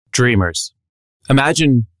Dreamers.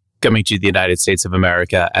 Imagine coming to the United States of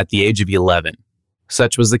America at the age of 11.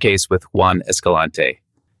 Such was the case with Juan Escalante.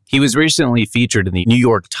 He was recently featured in the New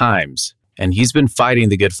York Times, and he's been fighting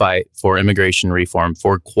the good fight for immigration reform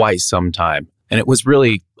for quite some time. And it was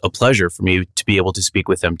really a pleasure for me to be able to speak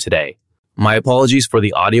with him today. My apologies for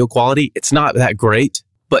the audio quality. It's not that great,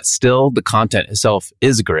 but still the content itself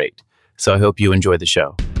is great. So I hope you enjoy the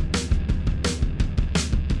show.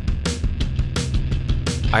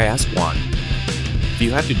 I asked Juan, if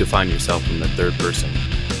you had to define yourself in the third person,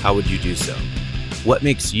 how would you do so? What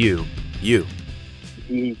makes you, you?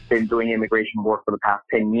 He's been doing immigration work for the past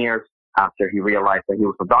 10 years after he realized that he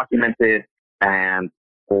was undocumented, and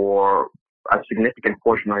for a significant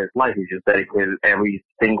portion of his life, he's just dedicated every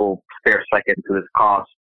single spare second to this cause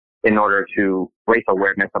in order to raise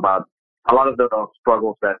awareness about a lot of the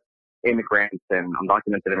struggles that immigrants and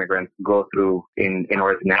undocumented immigrants go through in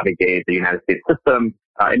order to navigate the United States system,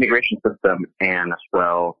 immigration system, and as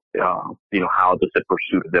well, how does the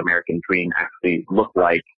pursuit of the American dream actually look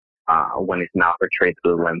like when it's not portrayed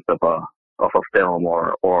through the lens of a film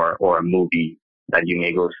or a movie that you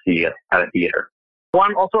may go see at a theater.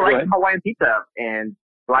 One also likes Hawaiian pizza and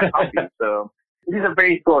black coffee, so he's a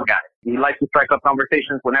very cool guy. He likes to strike up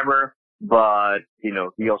conversations whenever, but he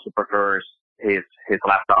also prefers his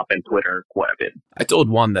laptop and Twitter quite a bit. I told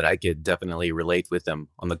Juan that I could definitely relate with him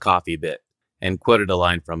on the coffee bit and quoted a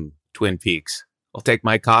line from Twin Peaks. I'll take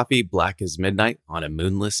my coffee black as midnight on a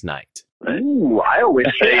moonless night. Ooh, I always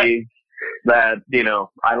say that,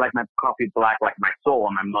 I like my coffee black like my soul,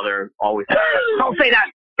 and my mother always says, don't say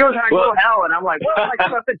that. You're going to go to hell. And I'm like, well,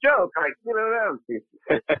 that's a joke.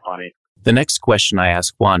 It's funny. The next question I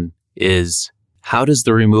ask Juan is, how does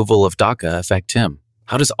the removal of DACA affect him?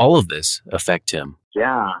 How does all of this affect him?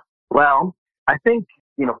 Yeah. Well, I think,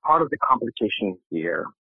 part of the complication here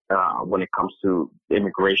when it comes to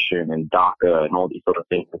immigration and DACA and all these sort of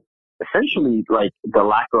things, essentially like the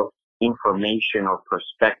lack of information or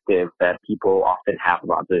perspective that people often have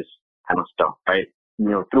about this kind of stuff, right?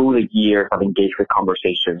 Through the years, I've engaged with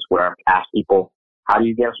conversations where I've asked people, how do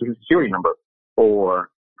you get a social security number? Or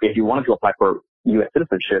if you wanted to apply for U.S.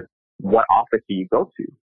 citizenship, what office do you go to?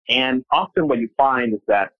 And often what you find is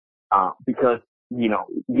that because,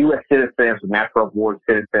 U.S. citizens, natural born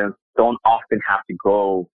citizens don't often have to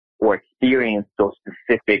go or experience those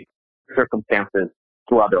specific circumstances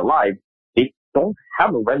throughout their lives, they don't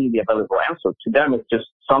have a readily available answer. To them, it's just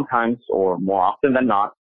sometimes or more often than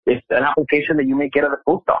not, it's an application that you may get at the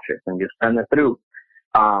post office and just send it through.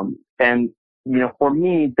 For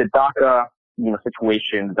me, the DACA,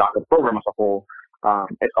 situation, the DACA program as a whole,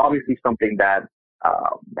 it's obviously something that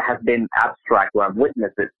has been abstract, or I've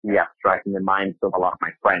witnessed it be abstract in the minds of a lot of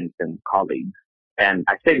my friends and colleagues. And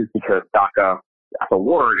I say this because DACA, as a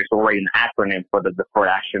word, is already an acronym for the Deferred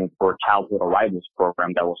Action for Childhood Arrivals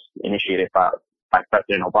program that was initiated by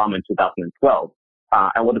President Obama in 2012.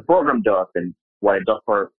 And what the program does, and what it does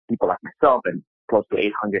for people like myself and close to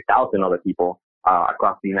 800,000 other people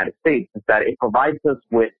across the United States, is that it provides us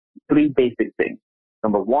with three basic things.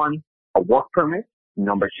 Number one, a work permit.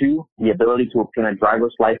 Number two, the ability to obtain a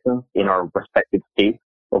driver's license in our respective states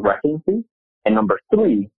of residency. And number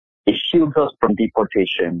three, it shields us from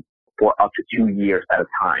deportation for up to 2 years at a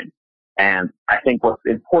time. And I think what's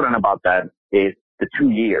important about that is the 2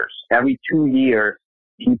 years. Every 2 years,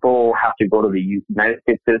 people have to go to the United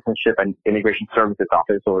States Citizenship and Immigration Services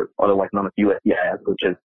Office, or otherwise known as USCIS, which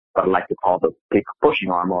is what I like to call the big pushing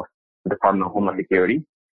arm of the Department of Homeland Security,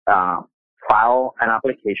 file an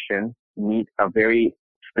application, meet a very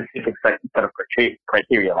specific set of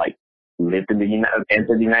criteria, like entered the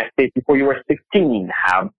United States before you were 16,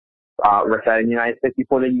 have resided in the United States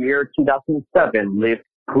before the year 2007,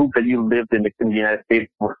 prove that you lived in the United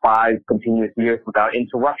States for 5 continuous years without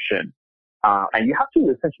interruption. And you have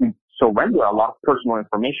to essentially surrender a lot of personal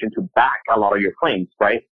information to back a lot of your claims,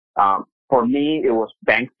 right? For me, it was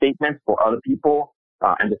bank statements. For other people,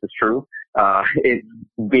 and this is true, it's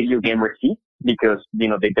video game receipts, because, they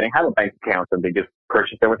didn't have a bank account and they just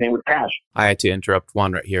purchased everything with cash. I had to interrupt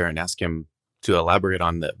Juan right here and ask him to elaborate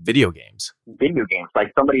on the video games. Video games,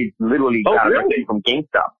 like somebody literally got everything from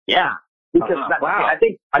GameStop. Yeah. Because I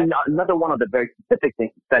think another one of the very specific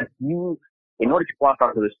things is that in order to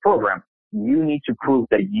qualify for this program, you need to prove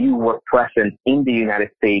that you were present in the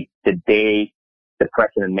United States the day the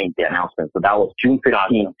president made the announcement. So that was June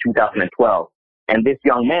 15, 2012. And this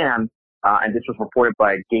young man, and this was reported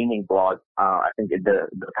by a gaming blog, I think the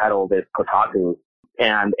title of it is Kotaku.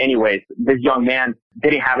 And anyways, this young man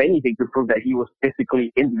didn't have anything to prove that he was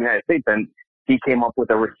physically in the United States. And he came up with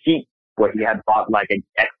a receipt where he had bought like an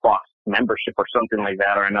Xbox membership or something like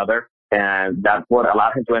that or another. And that's what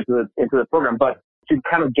allowed him to enter into the program. But to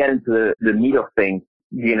kind of get into the meat of things,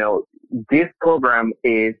 this program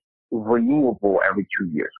is renewable every 2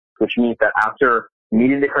 years, which means that after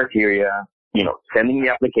meeting the criteria, sending the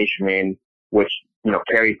application in, which,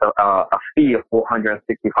 carries a fee of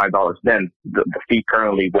 $465. Then the fee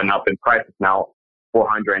currently went up in price. It's now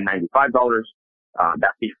 $495.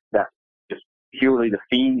 That's just purely the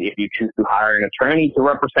fee. If you choose to hire an attorney to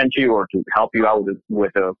represent you or to help you out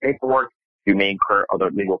with the paperwork, you may incur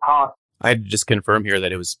other legal costs. I had to just confirm here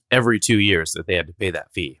that it was every 2 years that they had to pay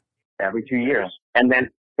that fee. Every 2 years. And then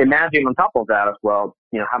imagine on top of that as well,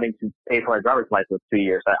 having to pay for a driver's license 2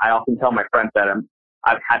 years. I often tell my friends that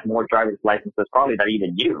I've had more driver's licenses probably than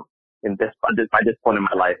even you by this point in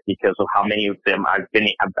my life because of how many of them I've been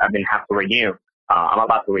have to renew. I'm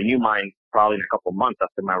about to renew mine probably in a couple of months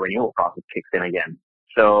after my renewal process kicks in again.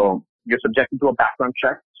 So you're subjected to a background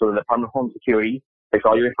check. So the Department of Homeland Security takes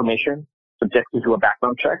all your information, subjects you to a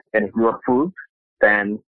background check, and if you're approved,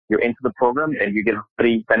 then you're into the program and you get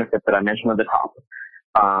 3 benefits that I mentioned at the top.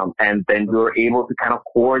 And then you're able to kind of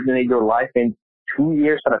coordinate your life in 2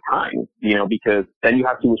 years at a time, because then you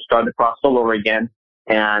have to start the process all over again.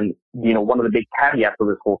 And, one of the big caveats of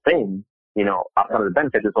this whole thing, outside of the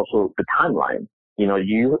benefits is also the timeline.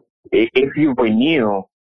 If you renew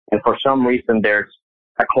and for some reason there's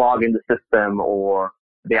a clog in the system or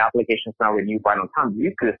the application is not renewed right on time,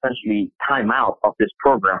 you could essentially time out of this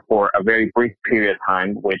program for a very brief period of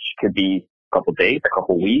time, which could be a couple of days, a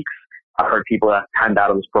couple of weeks. I've heard people that timed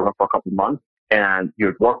out of this program for a couple of months, and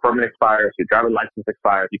your work permit expires, your driver's license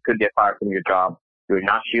expires, you could get fired from your job. You're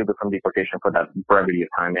not shielded from deportation for that brevity of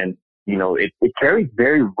time. And, it carries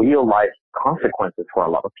very real life consequences for a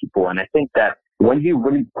lot of people. And I think that when you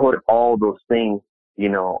really put all those things,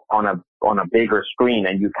 on a bigger screen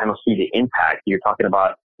and you kind of see the impact, you're talking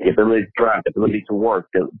about the ability to drive, the ability to work,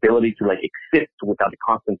 the ability to exist without the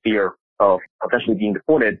constant fear of potentially being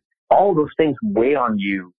deported. All those things weigh on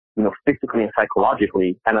you, physically and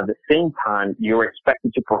psychologically. And at the same time, you're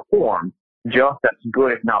expected to perform just as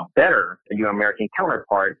good, if not better, than your American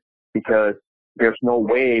counterpart, because there's no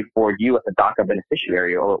way for you as a DACA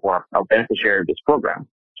beneficiary or a beneficiary of this program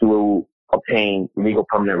to obtain legal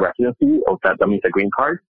permanent residency, or that means a green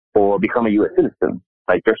card, or become a U.S. citizen.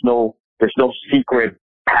 There's no secret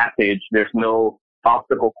passage. There's no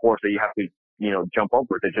obstacle course that you have to, jump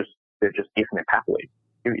over. There just isn't a pathway,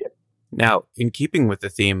 period. Now, in keeping with the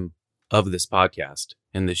theme of this podcast,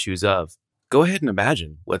 In the Shoes of, go ahead and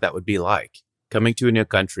imagine what that would be like, coming to a new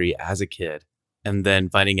country as a kid, and then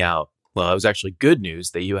finding out, well, it was actually good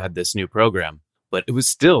news that you had this new program, but it was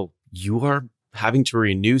still, you are having to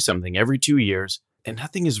renew something every 2 years, and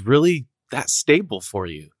nothing is really that stable for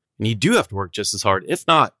you. And you do have to work just as hard, if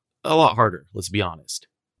not a lot harder, let's be honest.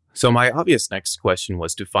 So my obvious next question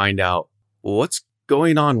was to find out, well, what's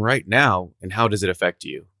going on right now, and how does it affect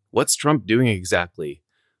you? What's Trump doing exactly?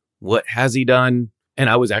 What has he done? And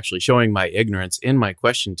I was actually showing my ignorance in my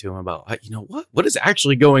question to him about, what is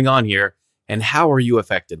actually going on here? And how are you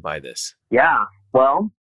affected by this? Yeah,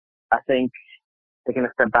 well, I think taking a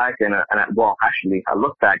step back I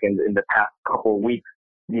look back in the past couple of weeks,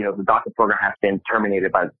 the DACA program has been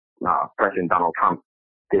terminated by President Donald Trump.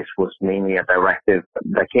 This was mainly a directive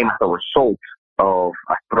that came as a result of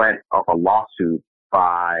a threat of a lawsuit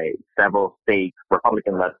by several states,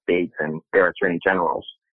 Republican-led states, and their attorney generals,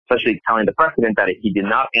 essentially telling the president that if he did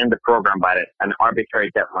not end the program by an arbitrary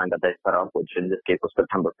deadline that they set up, which in this case was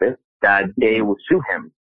September 5th, that they would sue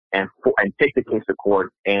him and take the case to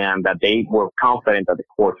court, and that they were confident that the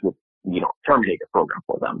courts would, terminate the program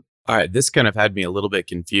for them. All right, this kind of had me a little bit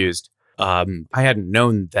confused. I hadn't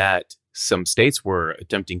known that some states were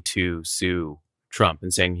attempting to sue Trump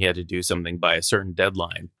and saying he had to do something by a certain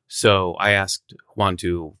deadline. So I asked Juan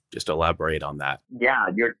to just elaborate on that. Yeah,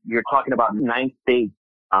 you're talking about 9 states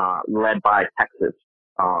led by Texas.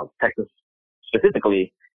 Texas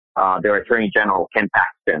specifically, their Attorney General, Ken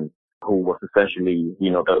Paxton, who was essentially,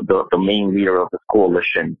 the main leader of this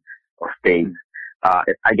coalition of states.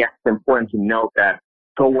 I guess it's important to note that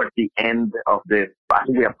towards the end of this, as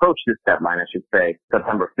we approach this deadline, I should say,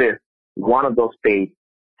 September 5th, one of those states,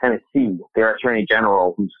 Tennessee, their Attorney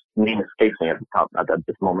General, whose name escapes me at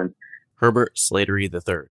this moment, Herbert Slattery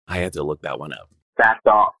III. I had to look that one up. Backed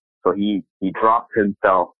off. So he dropped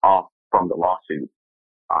himself off from the lawsuit.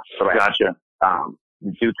 Gotcha.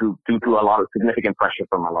 Due to a lot of significant pressure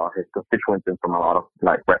from a lot of his constituents and from a lot of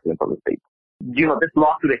residents of the state. This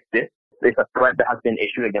lawsuit exists. It's a threat that has been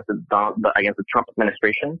issued against the Trump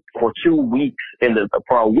administration for a week to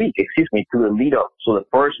the lead up. So the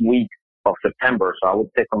first week of September. So I would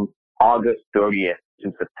say from August 30th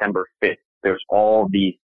to September 5th, there's all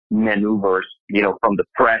these maneuvers, from the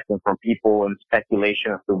press and from people and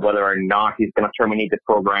speculation as to whether or not he's going to terminate the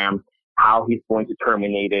program, how he's going to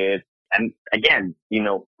terminate it. And again,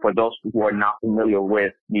 for those who are not familiar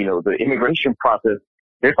with, the immigration process,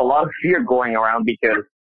 there's a lot of fear going around because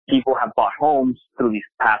people have bought homes through these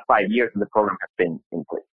past 5 years and the program has been in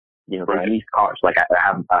place. They lease cars. Like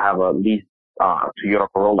I have a lease, Toyota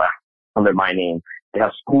Corolla under my name. They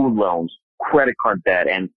have school loans, credit card debt,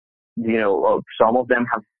 and, some of them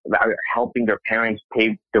are helping their parents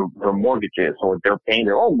pay their mortgages, or they're paying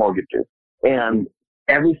their own mortgages. And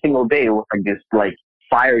every single day it was like this,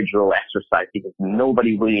 fire drill exercise because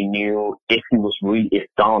nobody really knew if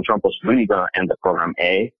Donald Trump was really going to end the program,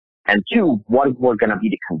 A. And two, what were going to be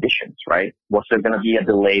the conditions, right? Was there going to be a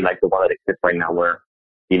delay like the one that exists right now where,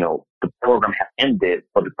 the program has ended,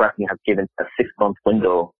 but the president has given a 6-month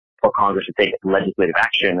window for Congress to take legislative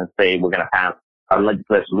action and say, we're going to pass a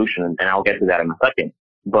legislative solution. And I'll get to that in a second.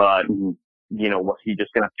 But, was he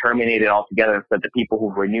just going to terminate it altogether and said the people who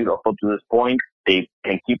renewed up to this point, they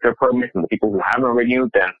can keep their permits, and the people who haven't renewed,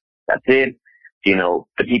 then that's it.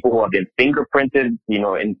 The people who have been fingerprinted,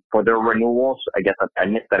 for their renewals, I guess I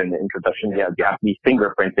missed that in the introduction. Yeah, you have to be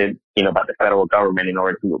fingerprinted, by the federal government in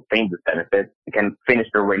order to obtain this benefit. You can finish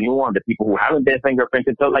their renewal on the people who haven't been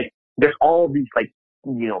fingerprinted. So there's all these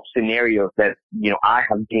scenarios that, I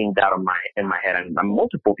have gained out in my head, and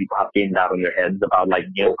multiple people have gained out in their heads about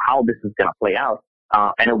how this is going to play out.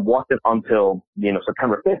 And it wasn't until,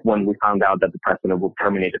 September 5th when we found out that the president will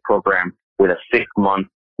terminate the program with a 6-month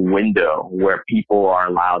window where people are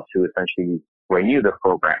allowed to essentially renew their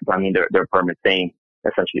program. Their permit, saying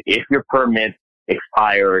essentially if your permit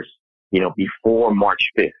expires, before March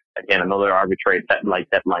 5th, again, another arbitrary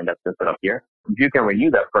deadline that's been set up here, you can renew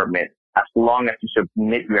that permit as long as you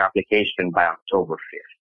submit your application by October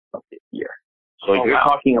 5th of this year. So you're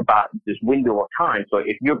talking about this window of time. So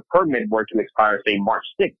if your permit were to expire, say, March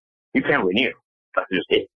 6th, you can't renew. That's just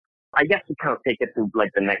it. I guess to kind of take it to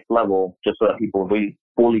the next level, just so that people really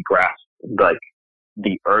fully grasp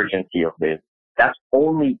the urgency of this. That's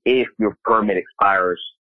only if your permit expires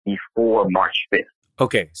before March 5th.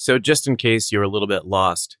 Okay, so just in case you're a little bit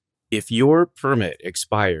lost, if your permit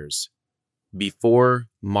expires before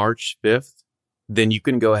March 5th, then you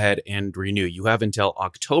can go ahead and renew. You have until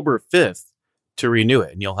October 5th to renew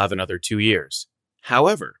it, and you'll have another 2 years.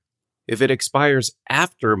 However, if it expires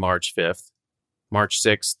after March 5th, March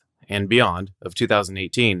 6th, and beyond of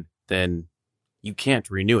 2018, then you can't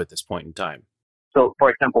renew at this point in time. So, for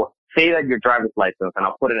example, say that your driver's license, and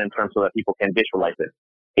I'll put it in terms so that people can visualize it.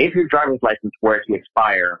 If your driver's license were to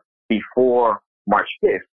expire before March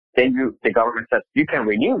 5th, then the government says you can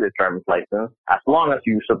renew this driver's license as long as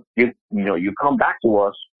you come back to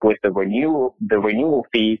us with the renewal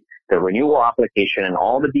fee, the renewal application, and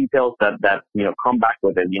all the details that come back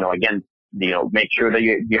with it. Again, make sure that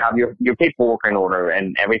you have your paperwork in order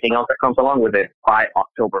and everything else that comes along with it by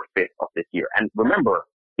October 5th of this year. And remember,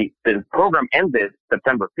 the program ended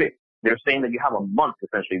September 5th. They're saying that you have a month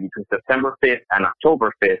essentially between September 5th and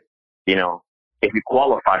October 5th, if you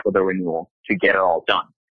qualify for the renewal to get it all done.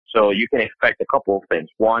 So you can expect a couple of things.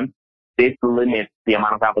 One, this limits the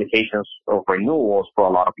amount of applications of renewals for a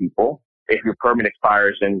lot of people. If your permit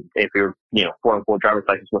expires and if your, quote unquote driver's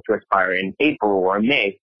license was to expire in April or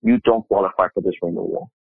May, you don't qualify for this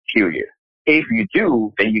renewal, period. If you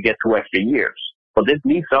do, then you get 2 extra years. But this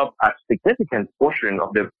leaves up a significant portion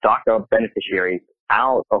of the DACA beneficiaries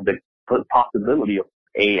out of the possibility of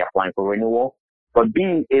A, applying for renewal, but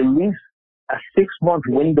B, at least a 6-month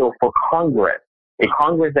window for Congress. A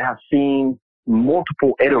Congress that has seen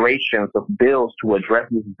multiple iterations of bills to address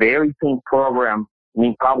this very same problem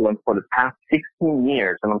for the past 16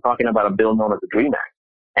 years. And I'm talking about a bill known as the DREAM Act,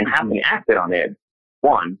 and having acted on it,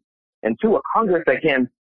 one. And two, a Congress that can,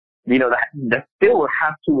 that still would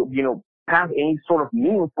have to, pass any sort of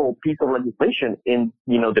meaningful piece of legislation in,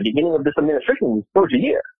 the beginning of this administration, this first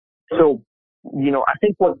year. So, I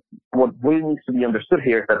think what really needs to be understood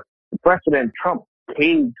here is that President Trump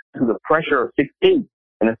caved to the pressure of 6 states,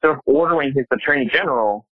 and instead of ordering his attorney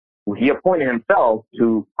general, who he appointed himself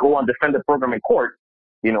to go and defend the program in court,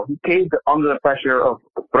 he caved under the pressure of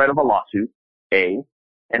the threat of a lawsuit, A,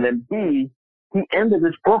 and then B, he ended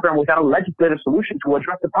this program without a legislative solution to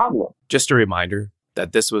address the problem. Just a reminder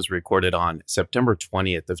that this was recorded on September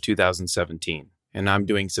 20th of 2017, and I'm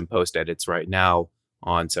doing some post edits right now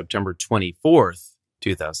on September 24th,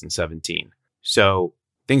 2017. So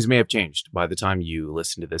things may have changed by the time you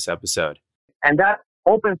listen to this episode. And that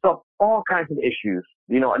opens up all kinds of issues,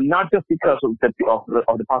 and not just because of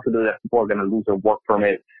the possibility that people are going to lose their work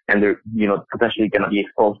permit and they're, potentially going to be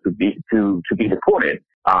exposed to be deported.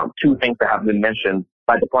 Two things that have been mentioned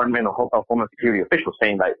by Department of Homeland Security officials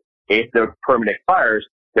saying that if their permit expires,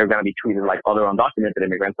 they're going to be treated like other undocumented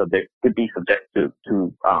immigrants, so they could be subject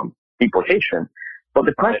to deportation. But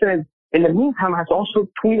the president, in the meantime, has also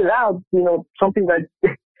tweeted out, something that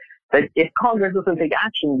if Congress doesn't take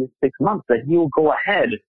action in this 6 months, that he will go ahead,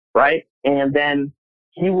 right? And then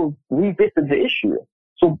he will revisit the issue.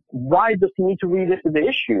 So why does he need to revisit the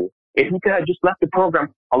issue? If he could have just left the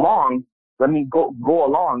program along, go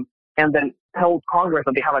along, and then tell Congress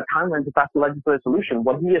that they have a timeline to pass the legislative solution.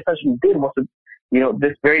 What he essentially did was,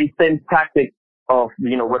 this very thin tactic of,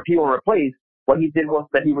 repeal and replace. What he did was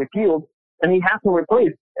that he repealed and he has to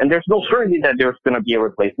replace. And there's no certainty that there's going to be a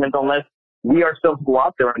replacement unless we ourselves go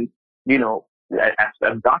out there and, as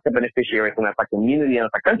DACA beneficiaries and as a community and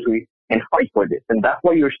as a country and fight for this. And that's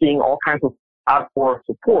why you're seeing all kinds of outpour of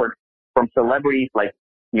support from celebrities like,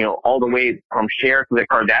 all the way from Cher to the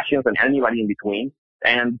Kardashians and anybody in between,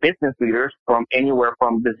 and business leaders from anywhere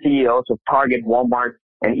from the CEOs of Target, Walmart,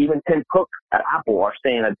 and even Tim Cook at Apple are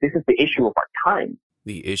saying that this is the issue of our time.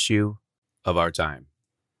 The issue of our time.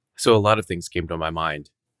 So a lot of things came to my mind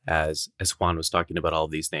as Juan was talking about all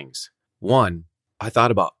of these things. One, I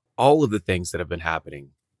thought about all of the things that have been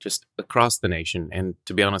happening just across the nation, and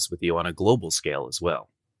to be honest with you, on a global scale as well.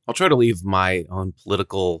 I'll try to leave my own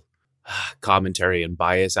political commentary and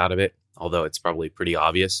bias out of it, although it's probably pretty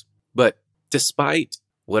obvious. But despite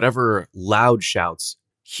whatever loud shouts,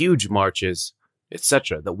 huge marches,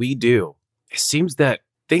 etc. that we do, it seems that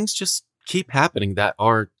things just keep happening that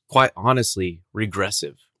are quite honestly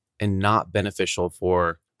regressive and not beneficial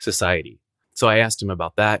for society. So I asked him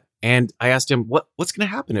about that, and I asked him what's going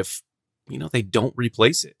to happen if, they don't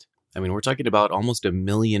replace it. I mean, we're talking about almost 1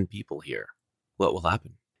 million people here. What will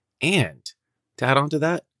happen? And to add on to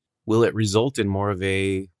that, will it result in more of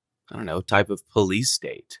a, type of police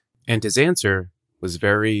state? And his answer was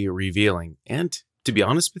very revealing and, to be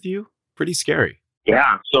honest with you, pretty scary.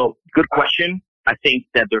 Yeah, so good question. I think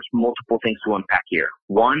that there's multiple things to unpack here.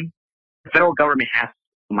 One, the federal government has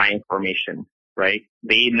my information, right?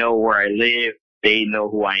 They know where I live. They know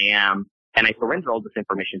who I am. And I surrender all this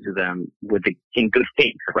information to them in good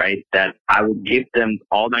faith, right? That I would give them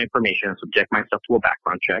all the information and subject myself to a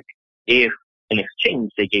background check if, in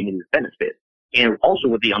exchange, they gave me this benefit. And also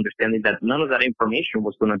with the understanding that none of that information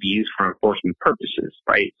was going to be used for enforcement purposes,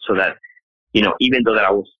 right? So that, even though that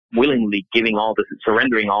I was willingly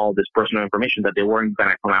surrendering all this personal information, that they weren't going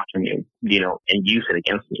to come after me, and use it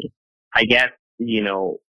against me. I guess,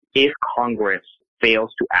 if Congress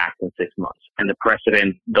fails to act in 6 months and the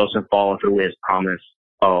president doesn't follow through his promise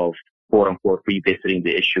of quote unquote revisiting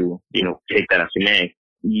the issue, take that as you may,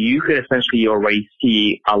 you could essentially already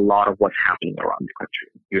see a lot of what's happening around the country.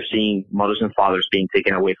 You're seeing mothers and fathers being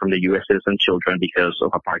taken away from the U.S. citizen children because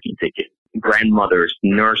of a parking ticket. Grandmothers,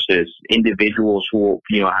 nurses, individuals who,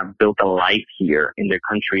 have built a life here in their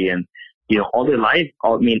country and, all they lack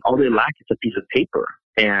is a piece of paper.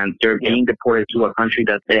 And they're being deported to a country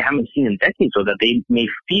that they haven't seen in decades, or that they may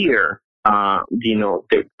fear,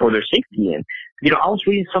 for their safety in. I was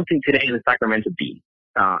reading something today in the Sacramento Bee,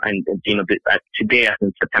 today as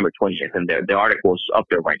in September 20th, and the article is up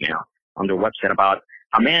there right now on their website about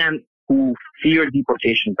a man who feared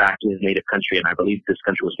deportation back to his native country, and I believe this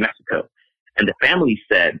country was Mexico. And the family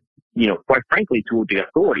said, quite frankly to the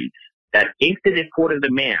authorities, that if they deported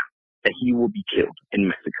the man, that he will be killed in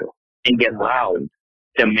Mexico. And guess what happened?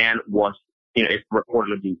 The man was, it's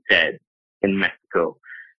reportedly dead in Mexico.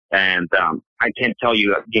 And I can't tell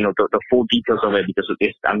you, the full details of it because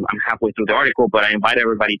I'm halfway through the article, but I invite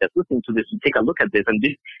everybody that's listening to this to take a look at this. And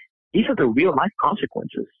these are the real life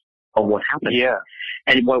consequences of what happened. Yeah.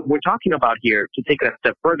 And what we're talking about here, to take it a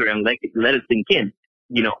step further and let it sink in,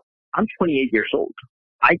 I'm 28 years old.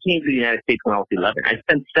 I came to the United States when I was 11. I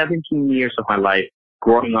spent 17 years of my life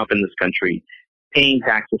growing up in this country, paying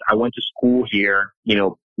taxes. I went to school here,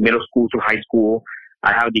 middle school through high school.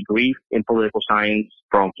 I have a degree in political science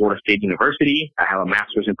from Florida State University. I have a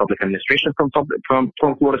master's in public administration from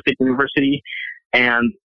Florida State University.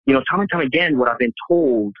 And, time and time again, what I've been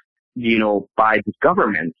told, by this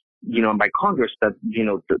government, and by Congress, that,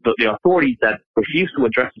 the authorities that refuse to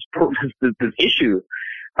address this issue,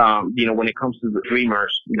 when it comes to the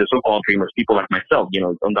dreamers, the so-called dreamers, people like myself,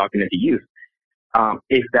 undocumented youth,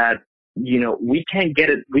 is that, we can get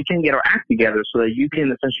our act together so that you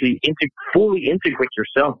can essentially fully integrate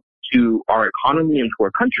yourself to our economy and to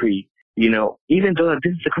our country, even though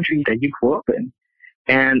this is the country that you grew up in.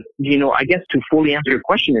 And, I guess to fully answer your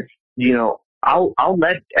question is, I'll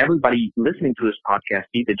let everybody listening to this podcast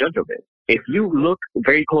be the judge of it. If you look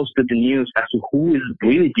very close to the news as to who is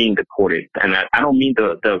really being deported, and I don't mean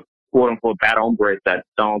the quote unquote bad hombres that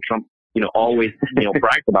Donald Trump always,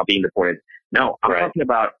 brags about being deported. No, I'm talking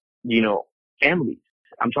about, families.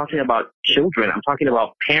 I'm talking about children. I'm talking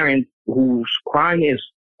about parents whose crime is,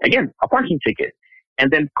 again, a parking ticket.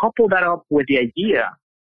 And then couple that up with the idea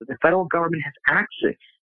that the federal government has access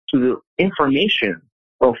to the information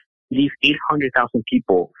of these 800,000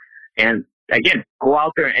 people. And again, go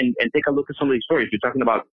out there and take a look at some of these stories. You're talking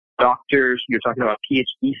about doctors, you're talking about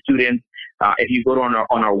PhD students. If you go to on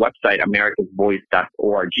our website,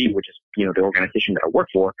 americasvoice.org, which is, the organization that I work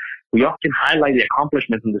for, we often highlight the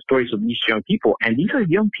accomplishments and the stories of these young people. And these are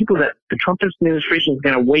young people that the Trump administration is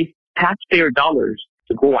going to waste taxpayer dollars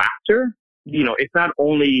to go after. It's not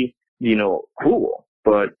only, cruel,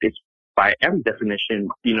 but it's by every definition,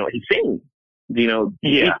 insane. This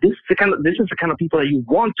is the kind of people that you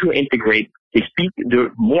want to integrate.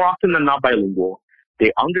 They're more often than not bilingual.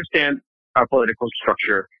 They understand our political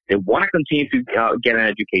structure. They want to continue to get an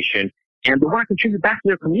education, and they want to contribute back to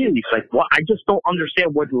their communities. Like, I just don't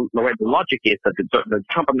understand what the logic is that the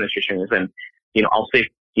Trump administration is. And, I'll say,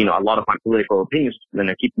 a lot of my political opinions, and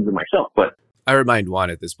I keep them to myself. But I remind Juan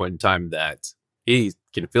at this point in time that he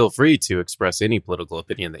can feel free to express any political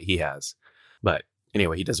opinion that he has. But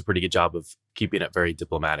anyway, he does a pretty good job of keeping it very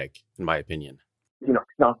diplomatic, in my opinion. It's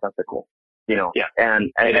nonsensical,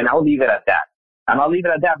 and I'll leave it at that. And I'll leave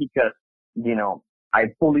it at that because, I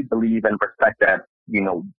fully believe and respect that,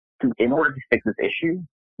 in order to fix this issue,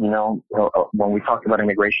 when we talk about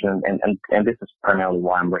immigration, and this is primarily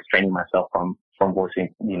why I'm restraining myself from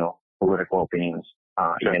voicing, political opinions,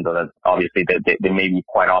 even though that obviously they may be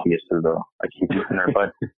quite obvious to the acute listener,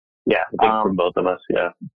 but yeah, I think from both of us, yeah.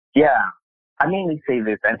 Yeah. I mainly say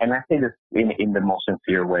this, and I say this in the most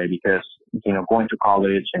sincere way because, going to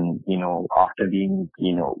college and, often being,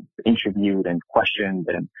 interviewed and questioned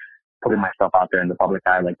and putting myself out there in the public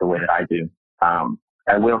eye like the way that I do.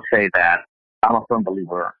 I will say that I'm a firm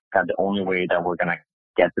believer that the only way that we're going to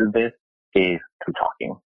get through this is through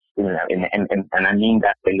talking. And I mean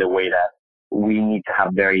that in the way that we need to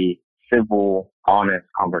have very civil, honest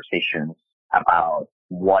conversations about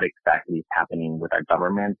what exactly is happening with our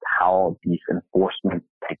government, how these enforcement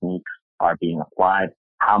techniques are being applied,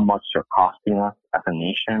 how much they're costing us as a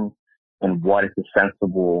nation, and what is the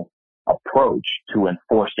sensible approach to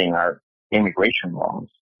enforcing our immigration laws,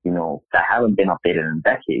 that haven't been updated in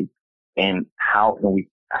decades, and how can we,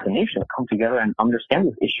 as a nation, come together and understand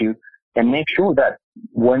this issue and make sure that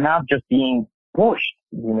we're not just being pushed,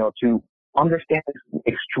 to understand this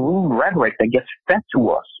extreme rhetoric that gets fed to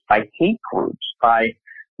us by hate groups, by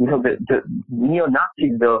the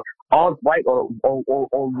neo-Nazis, the alt-right or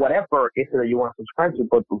whatever it is that you want to subscribe to,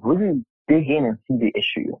 but really dig in and see the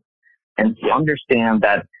issue and understand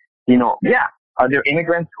that, are there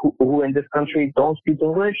immigrants who in this country don't speak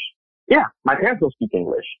English? Yeah, my parents don't speak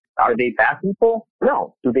English. Are they bad people?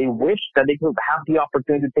 No. Do they wish that they could have the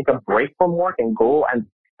opportunity to take a break from work and go and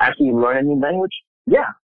actually learn a new language? Yeah.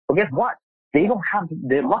 But guess what? They don't have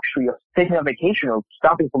the luxury of taking a vacation or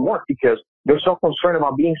stopping from work because they're so concerned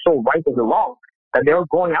about being so right of the law that they're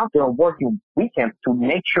going out there and working weekends to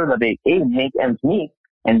make sure that they, A, make ends meet,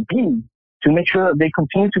 and B, to make sure that they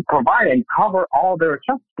continue to provide and cover all their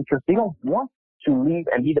expenses because they don't want to leave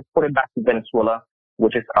and be deported back to Venezuela,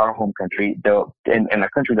 which is our home country, and a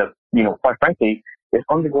country that, quite frankly, is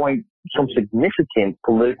undergoing some significant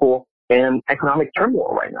political and economic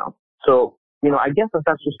turmoil right now. So, I guess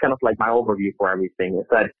that's just kind of like my overview for everything, is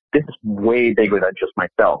that this is way bigger than just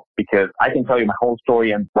myself, because I can tell you my whole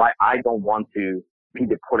story and why I don't want to be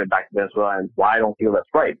deported back to Venezuela and why I don't feel that's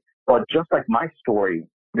right. But just like my story,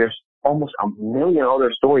 there's almost a million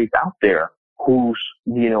other stories out there whose,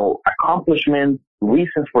 accomplishments,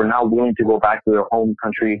 reasons for not willing to go back to their home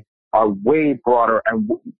country are way broader and,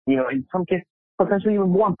 in some cases, potentially even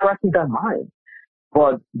more impressive than mine.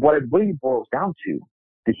 But what it really boils down to,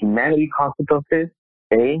 the humanity concept of this,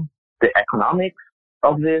 A, the economics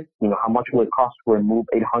of this, how much will it cost to remove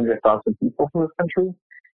 800,000 people from this country?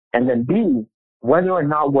 And then B, whether or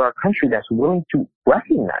not we're a country that's willing to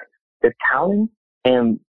recognize the talent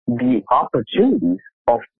and the opportunities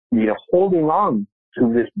of, holding on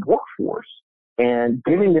to this workforce and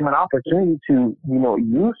giving them an opportunity to,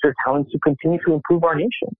 use their talents to continue to improve our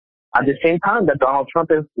nation. At the same time that Donald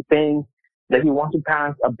Trump is saying that he wants to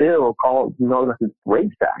pass a bill called, the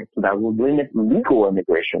Race Act, so that will limit legal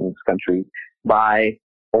immigration in this country by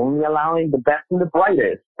only allowing the best and the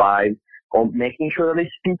brightest, by making sure that they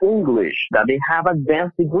speak English, that they have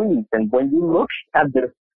advanced degrees. And when you look at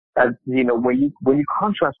this, when you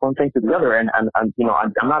contrast one thing to the other, and I'm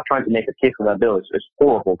not trying to make a case for that bill. It's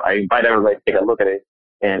horrible. I invite everybody to take a look at it,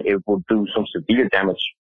 and it will do some severe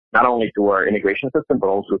damage, not only to our immigration system, but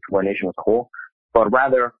also to our nation as a whole. But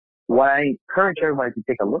rather, what I encourage everybody to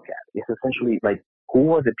take a look at is essentially like,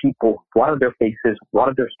 who are the people? What are their faces? What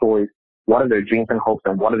are their stories? What are their dreams and hopes?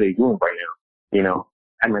 And what are they doing right now? You know,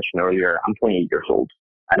 I mentioned earlier, I'm 28 years old.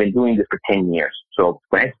 I've been doing this for 10 years. So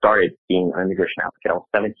when I started being an immigration advocate, I was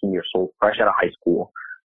 17 years old, fresh out of high school.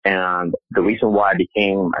 And the reason why I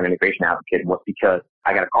became an immigration advocate was because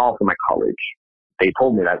I got a call from my college. They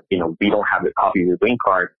told me that, we don't have a copy of your green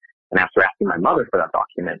card. And after asking my mother for that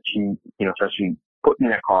document, she, so she put me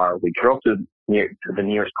in a car. We drove to the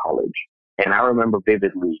nearest college. And I remember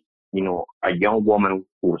vividly, a young woman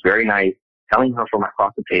who was very nice telling her from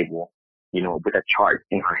across the table, with a chart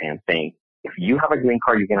in her hand saying, if you have a green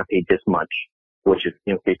card, you're going to pay this much, which is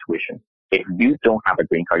in-state tuition. If you don't have a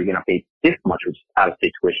green card, you're going to pay this much, which is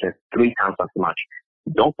out-of-state tuition. It's 3 times as much.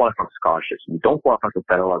 You don't qualify for scholarships. You don't qualify for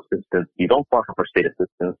federal assistance. You don't qualify for state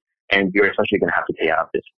assistance. And you're essentially going to have to pay out of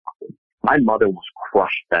this pocket. My mother was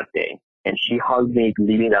crushed that day. And she hugged me,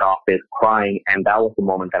 leaving that office, crying. And that was the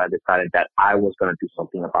moment that I decided that I was going to do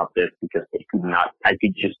something about this, because I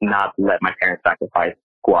could just not let my parents' sacrifice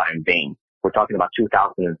go out in vain. We're talking about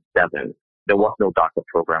 2007. There was no DACA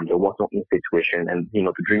program. There was no in-state tuition. And,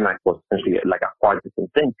 the Dream Act was essentially like a far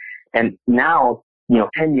different thing. And now,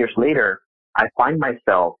 10 years later, I find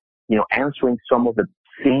myself, answering some of the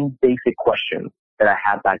same basic questions that I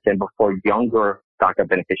had back then before younger DACA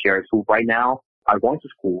beneficiaries who right now are going to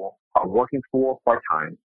school, are working full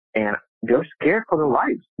part-time, and they're scared for their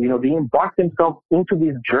lives. They embark themselves into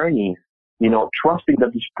these journeys, trusting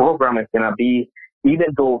that this program is going to be, even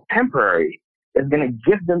though temporary, is going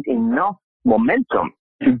to give them enough momentum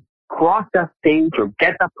to cross that stage or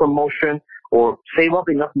get that promotion or save up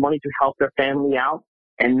enough money to help their family out.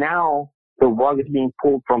 And now the rug is being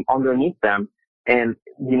pulled from underneath them. And,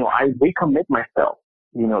 I recommit myself,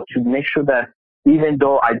 to make sure that even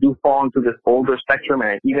though I do fall into this older spectrum,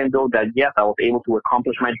 and even though that, yes, I was able to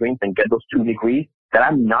accomplish my dreams and get those 2 degrees, that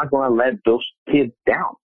I'm not going to let those kids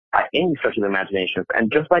down by any stretch of the imagination.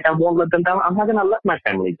 And just like I won't let them down, I'm not going to let my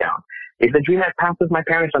family down. If the Dream Act passes, my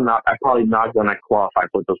parents are probably not going to qualify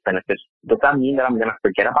for those benefits. Does that mean that I'm going to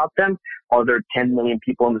forget about them? Are there 10 million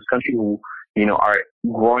people in this country who, are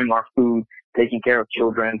growing our food, taking care of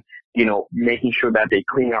children, making sure that they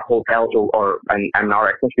clean our hotels and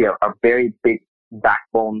are essentially a very big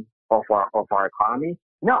backbone of our economy?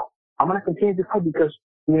 No, I'm going to continue to fight because,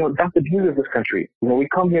 that's the beauty of this country. We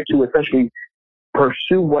come here to essentially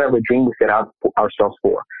pursue whatever dream we set out ourselves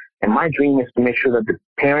for. And my dream is to make sure that the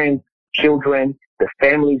parents, children, the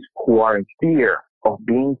families who are in fear of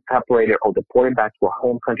being separated or deported back to a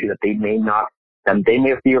home country that they may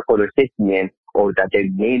fear for their safety in, or that they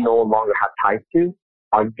may no longer have ties to,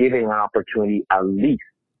 are given an opportunity at least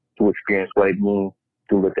to experience what it means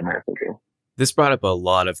to live the American dream. This brought up a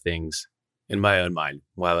lot of things in my own mind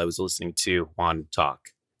while I was listening to Juan talk.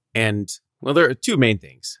 And, well, there are 2 main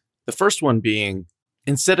things. The first one being,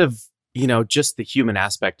 instead of, just the human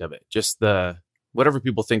aspect of it, just the whatever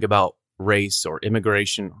people think about race or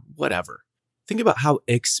immigration, whatever, think about how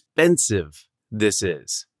expensive this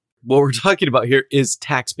is. What we're talking about here is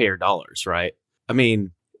taxpayer dollars, right? I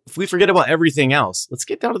mean, if we forget about everything else, let's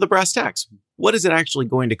get down to the brass tacks. What is it actually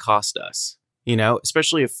going to cost us?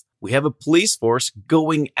 Especially if we have a police force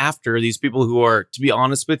going after these people who are, to be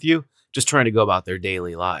honest with you, just trying to go about their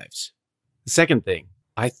daily lives. The second thing,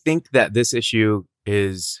 I think that this issue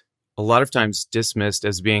is a lot of times dismissed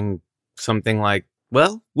as being something like,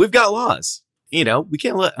 well, we've got laws. We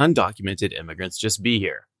can't let undocumented immigrants just be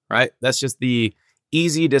here, right? That's just the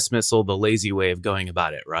easy dismissal, the lazy way of going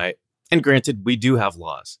about it, right? And granted, we do have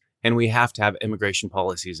laws and we have to have immigration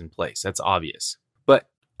policies in place. That's obvious. But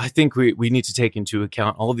I think we need to take into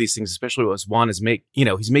account all of these things, especially as Juan is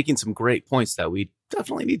he's making some great points that we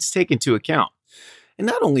definitely need to take into account. And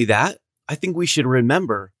not only that, I think we should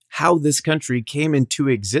remember how this country came into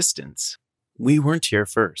existence. We weren't here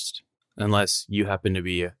first, unless you happen to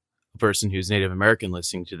be a person who's Native American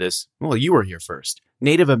listening to this. Well, you were here first.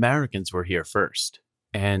 Native Americans were here first.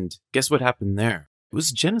 And guess what happened there? It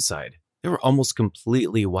was genocide. They were almost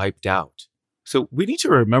completely wiped out. So we need to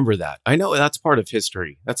remember that. I know that's part of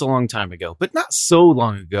history. That's a long time ago, but not so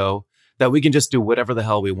long ago that we can just do whatever the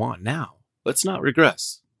hell we want now. Let's not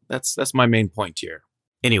regress. That's my main point here.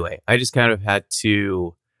 Anyway, I just kind of had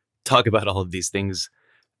to talk about all of these things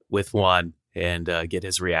with Juan and get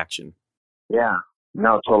his reaction. Yeah,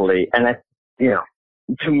 no, totally. And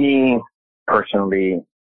to me personally,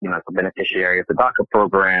 as a beneficiary of the DACA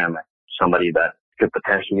program, somebody that could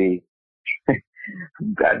potentially,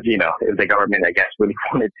 that, if the government, I guess, really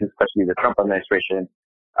wanted to, especially the Trump administration,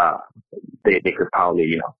 they could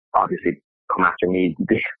probably, obviously come after me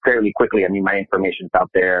fairly quickly. I mean, my information's out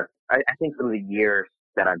there. I think through the years,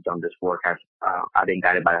 that I've done this work has I've been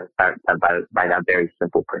guided by that very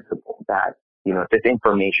simple principle that, if there's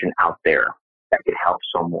information out there that could help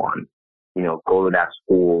someone, go to that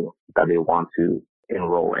school that they want to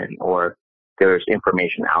enroll in, or there's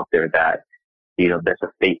information out there that, there's a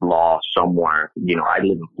state law somewhere. I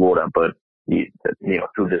live in Florida, but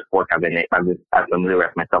through this work, I've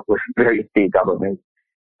familiarized myself with various state governments.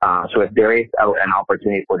 So if there is an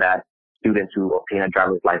opportunity for that student to obtain a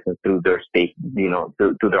driver's license through their state,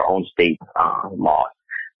 through their own state laws,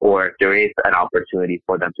 or if there is an opportunity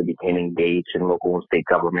for them to become engaged in local and state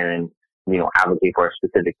government and, advocate for a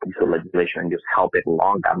specific piece of legislation and just help it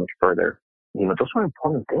along that much further, those are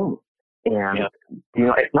important things. And,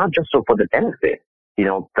 it's not just so for the benefit,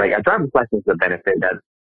 like a driver's license is a benefit that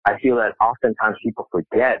I feel that oftentimes people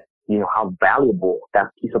forget, how valuable that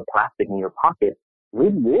piece of plastic in your pocket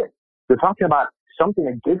really is. You're talking about something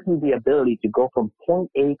that gives you the ability to go from point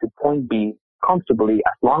A to point B comfortably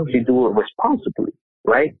as long as you do it responsibly,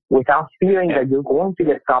 right? Without fearing that you're going to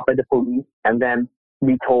get stopped by the police and then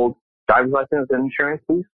be told, driver's license and insurance,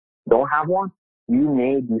 please, don't have one. You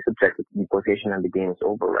may be subjected to deportation and the game is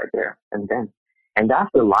over right there and then. And that's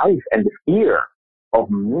the life and the fear of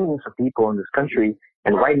millions of people in this country.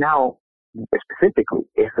 And right now, specifically,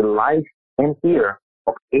 it's the life and fear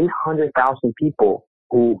of 800,000 people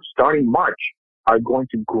who, starting March, are going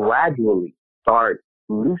to gradually start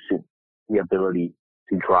losing the ability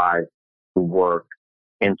to drive, to work,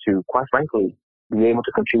 and to, quite frankly, be able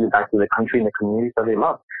to contribute back to the country and the communities that they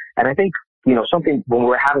love. And I think, something when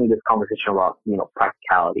we're having this conversation about,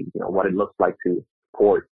 practicality, what it looks like to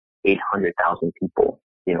support 800,000 people,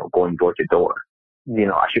 going door to door,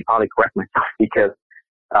 I should probably correct myself because,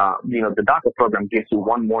 the DACA program gives you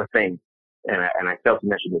one more thing. And I failed to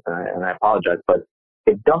mention this and I apologize, but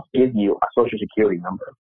it does give you a social security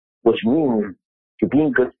number, which means to be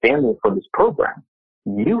in good standing for this program,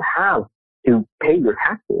 you have to pay your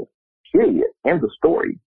taxes, period, end of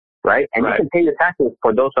story, right? And you can pay your taxes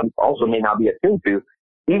for those who also may not be attuned to,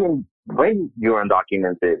 even when you're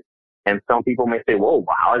undocumented. And some people may say, whoa,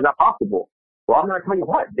 how is that possible? Well, I'm going to tell you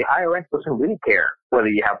what, the IRS doesn't really care whether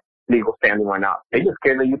you have legal standing or not. They just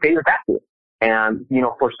care that you pay your taxes. And,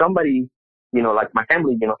 for somebody, like my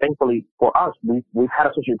family, thankfully for us, we've had a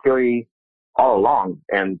social security all along.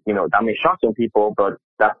 And, that may shock some people, but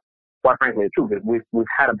that's quite frankly the truth. We've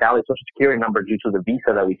had a valid social security number due to the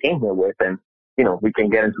visa that we came here with. And, we can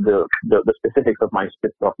get into the specifics of my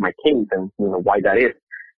case and, why that is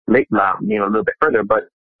late, a little bit further. But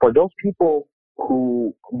for those people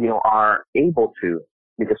who, are able to,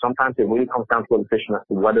 because sometimes it really comes down to a decision as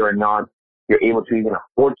to whether or not you're able to even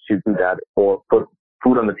afford to do that or put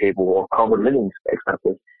food on the table or cover living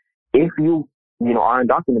expenses. If you, are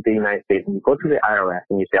undocumented in the United States and you go to the IRS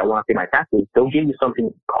and you say, I want to pay my taxes, they'll give you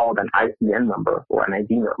something called an ICN number or an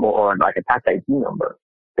ID number or like a tax ID number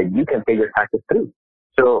that you can pay your taxes through.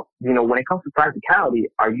 So, when it comes to practicality,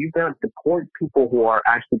 are you going to deport people who are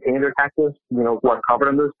actually paying their taxes, who are covered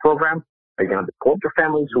under this program? Are you going to deport their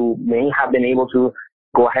families who may have been able to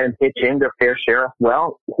go ahead and pitch in their fair share as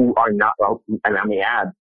well, who are not, and I may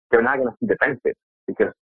add, they're not going to see the benefits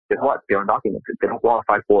because guess what? They're undocumented. They don't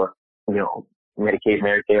qualify for, Medicaid,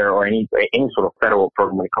 Medicare, or any sort of federal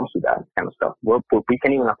program when it comes to that kind of stuff. We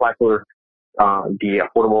can even apply for the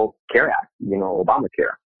Affordable Care Act,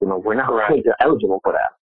 Obamacare. We're not really eligible for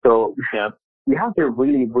that. So you have to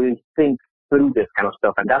really, really think through this kind of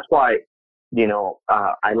stuff. And that's why,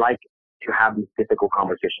 I like to have these difficult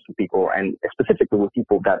conversations with people and specifically with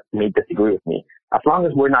people that may disagree with me. As long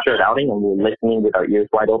as we're not shouting and we're listening with our ears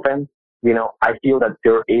wide open, I feel that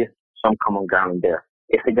there is some common ground there.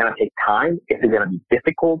 Is it going to take time? Is it going to be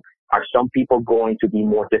difficult? Are some people going to be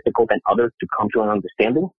more difficult than others to come to an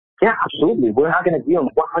understanding? Yeah, absolutely. We're not going to agree on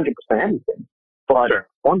 100% everything. But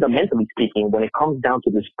fundamentally speaking, when it comes down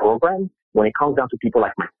to this program, when it comes down to people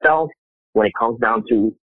like myself, when it comes down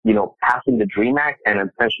to, passing the DREAM Act and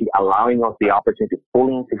essentially allowing us the opportunity to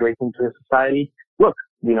fully integrate into society, look,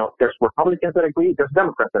 there's Republicans that agree, there's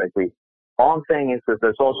Democrats that agree. All I'm saying is that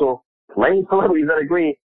there's also plenty of celebrities that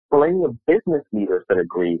agree, plenty of business leaders that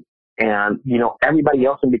agree, and, everybody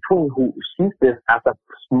else in between who sees this as a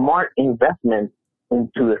smart investment into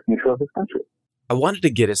the future of this country. I wanted to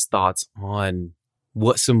get his thoughts on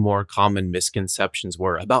what some more common misconceptions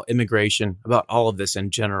were about immigration, about all of this in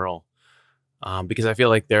general, because I feel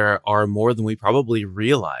like there are more than we probably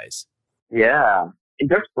realize. Yeah,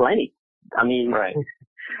 there's plenty. I mean,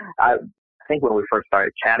 I think when we first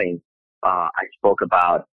started chatting, I spoke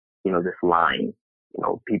about, this line.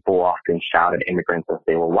 People often shout at immigrants and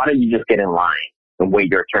say, well, why don't you just get in line and wait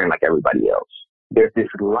your turn like everybody else? There's this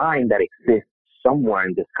line that exists somewhere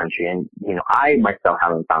in this country, and, I myself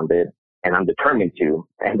haven't found it, and I'm determined to.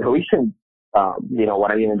 And the reason,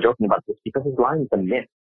 what I'm even joking about this, because Islam is a myth.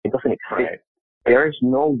 It doesn't exist. Right. There is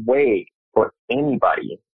no way for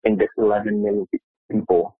anybody in this 11 million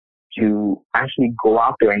people to actually go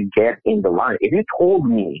out there and get in the line. If you told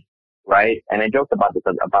me, right, and I joked about this,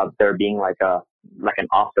 about there being like an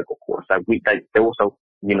obstacle course, there was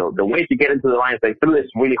the way to get into the line is like through this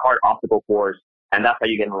really hard obstacle course, and that's how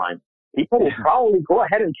you get in the line. People will probably go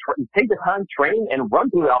ahead and take the time, train, and run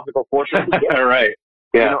through the obstacle course. Right.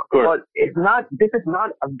 Yeah, of course. But this is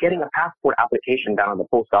not getting a passport application down at the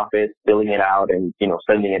post office, filling it out, and,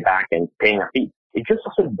 sending it back and paying a fee. It just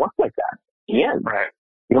doesn't work like that. Yeah. Right.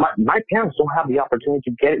 My parents don't have the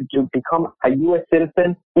opportunity to become a U.S.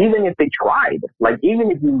 citizen, even if they tried. Like,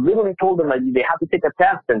 even if you literally told them that they have to take a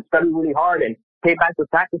test and study really hard and pay back the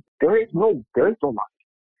taxes, there is no line.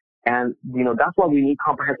 And, that's why we need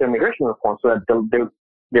comprehensive immigration reform, so that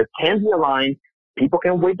there can be a line, people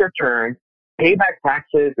can wait their turn, pay back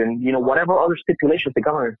taxes, and, whatever other stipulations the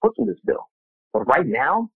government puts in this bill. But right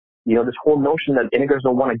now, this whole notion that immigrants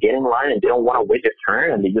don't want to get in line and they don't want to wait their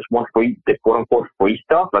turn and they just want the quote unquote free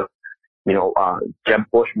stuff, like, Jeb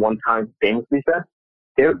Bush one time famously said,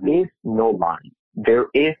 there is no line. There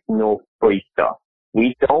is no free stuff.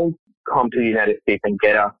 We don't come to the United States and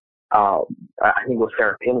get I think it was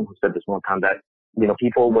Sarah Palin who said this one time, that,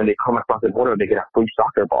 people, when they come across the border, they get a free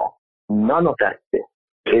soccer ball. None of that exists.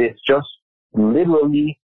 It is just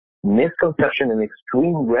literally misconception and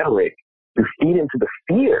extreme rhetoric to feed into the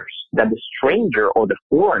fears that the stranger or the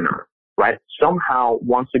foreigner, right, somehow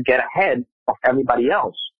wants to get ahead of everybody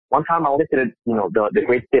else. One time I visited, the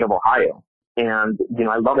great state of Ohio, and,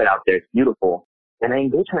 I love it out there. It's beautiful. And I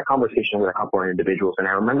engaged in a conversation with a couple of individuals, and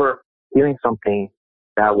I remember hearing something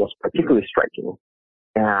that was particularly striking.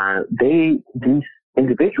 And these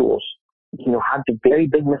individuals, had the very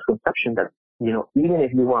big misconception that, even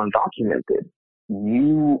if you were undocumented,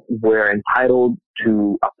 you were entitled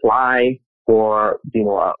to apply for,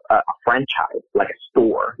 a franchise, like a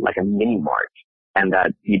store, like a mini mart, and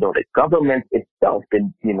that, the government itself did,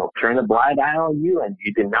 turn a blind eye on you, and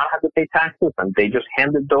you did not have to pay taxes, and they just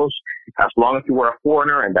handed those as long as you were a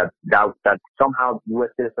foreigner, and that somehow U.S.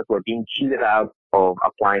 citizens were being cheated out of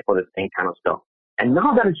applying for the same kind of stuff. And none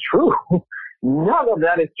of that is true. None of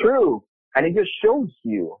that is true. And it just shows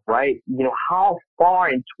you, right, how far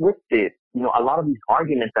and twisted, a lot of these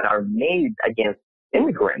arguments that are made against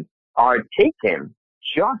immigrants are taken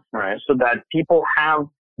just so that people have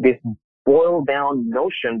this boiled down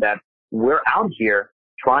notion that we're out here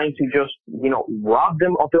trying to just, rob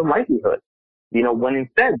them of their livelihood. When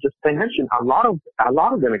instead, just as I mentioned, a lot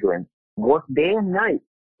of immigrants work day and night,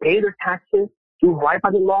 pay their taxes, do right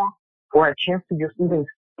by the law for a chance to just even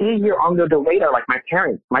stay here under the radar, like my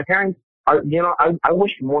parents. My parents are, I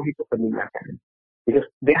wish more people could meet my parents, because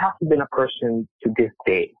there has been a person to this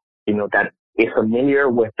day, that is familiar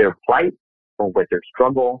with their plight or with their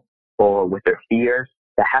struggle or with their fears,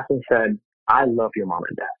 that hasn't said, I love your mom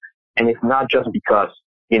and dad. And it's not just because,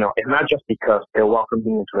 they're welcoming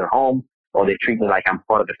me into their home, or they treat me like I'm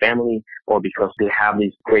part of the family, or because they have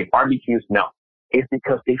these great barbecues. No, it's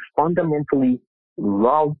because they fundamentally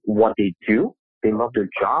love what they do. They love their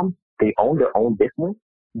job. They own their own business.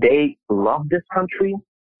 They love this country.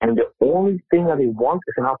 And the only thing that they want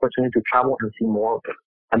is an opportunity to travel and see more of it.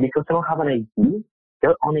 And because they don't have an ID,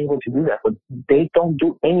 they're unable to do that. But they don't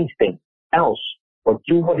do anything else but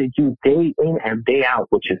do what they do day in and day out,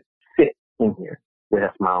 which is sit in here with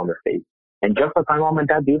a smile on their face. And just as my mom and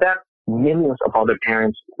dad do that, millions of other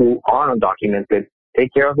parents who are undocumented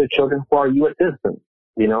take care of their children who are U.S. citizens,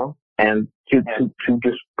 and to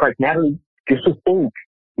just pragmatically, just to think,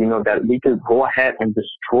 that we could go ahead and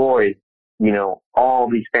destroy, all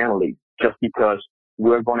these families just because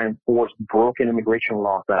we're going to enforce broken immigration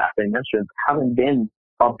laws that, as I mentioned, haven't been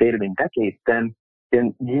updated in decades, then,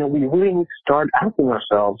 we really need to start asking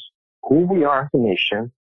ourselves who we are as a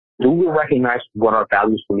nation. Do we recognize what our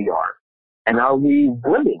values really are? And are we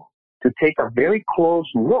willing to take a very close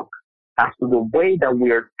look as to the way that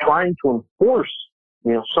we are trying to enforce,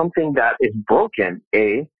 something that is broken,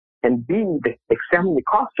 A, and B, examine the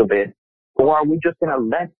cost of it, or are we just going to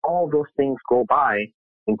let all those things go by,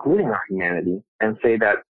 including our humanity, and say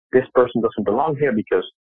that this person doesn't belong here because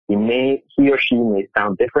he or she may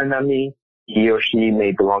sound different than me, he or she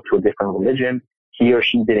may belong to a different religion, he or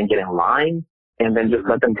she didn't get in line, and then just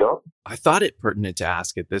let them go? I thought it pertinent to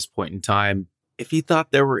ask at this point in time if he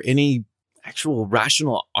thought there were any actual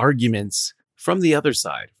rational arguments from the other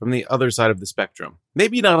side of the spectrum.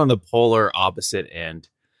 Maybe not on the polar opposite end,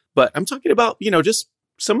 but I'm talking about, just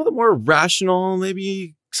some of the more rational,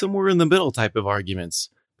 maybe somewhere in the middle type of arguments.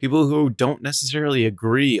 People who don't necessarily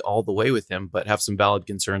agree all the way with him, but have some valid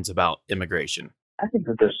concerns about immigration. I think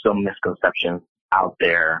that there's some misconceptions out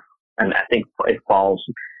there. And I think it falls,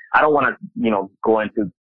 I don't want to, go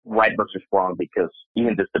into right versus wrong, because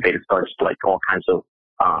even this debate starts like all kinds of,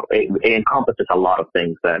 it encompasses a lot of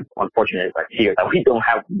things that unfortunately I fear that we don't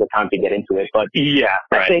have the time to get into it. But yeah,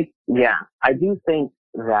 right. I do think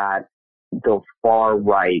that the far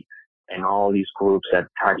right and all these groups that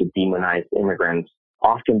try to demonize immigrants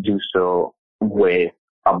often do so with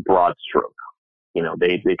a broad stroke.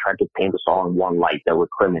 They try to paint us all in one light, that we're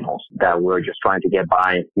criminals, that we're just trying to get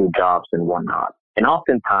by a few jobs and whatnot. And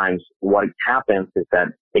oftentimes what happens is that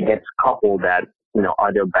it gets coupled that,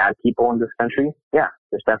 are there bad people in this country? Yeah,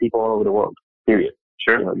 there's bad people all over the world, period.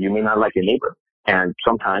 Sure. You may not like your neighbor. And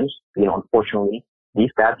sometimes, unfortunately, these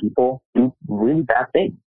bad people do really bad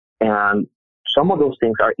things. And some of those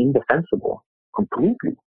things are indefensible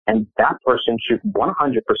completely. And that person should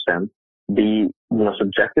 100% be,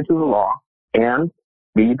 subjected to the law and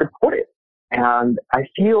be deported. And I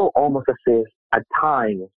feel almost as if at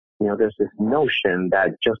times, there's this notion that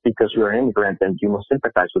just because you're an immigrant, then you must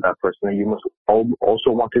sympathize with that person, and you must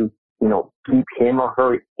also want to, keep him or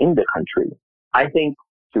her in the country. I think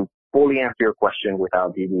to fully answer your question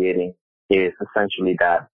without deviating is essentially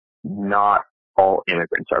that not all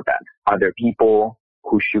immigrants are bad. Are there people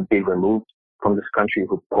who should be removed from this country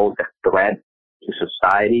who pose a threat to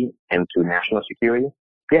society and to national security?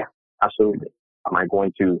 Yeah, absolutely. Am I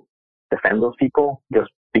going to defend those people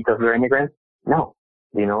just because they're immigrants? No.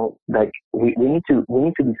 We need to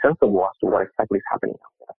be sensible as to what exactly is happening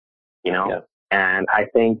out there, Yeah. And I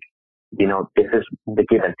think, this is the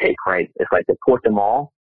give and take, right? It's like deport them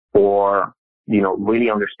all, or, really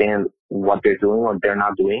understand what they're doing or they're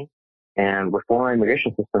not doing, and reform our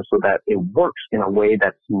immigration system so that it works in a way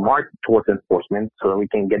that's marked towards enforcement, so that we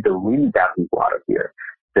can get the really bad people out of here.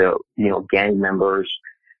 The, gang members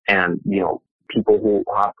and, people who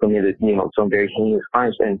have committed, some very heinous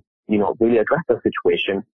crimes, and, really address the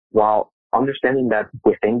situation, while understanding that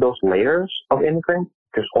within those layers of immigrants,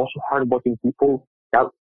 there's also hardworking people that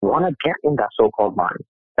want to get in that so-called line,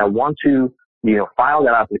 that want to, file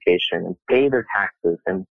that application and pay their taxes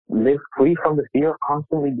and live free from the fear of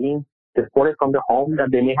constantly being deported from the home that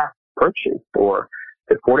they may have purchased, or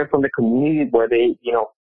deported from the community where they,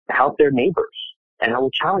 help their neighbors. And I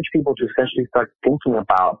will challenge people to essentially start thinking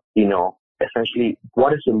about, essentially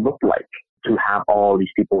what does it look like to have all these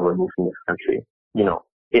people removed from this country?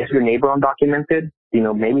 Is your neighbor undocumented?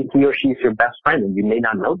 Maybe he or she is your best friend and you may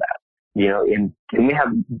not know that. And you may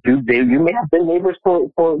have been neighbors for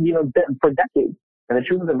decades. And the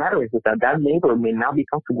truth of the matter is that neighbor may not be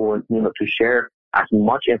comfortable, to share as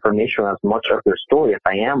much information, as much of their story as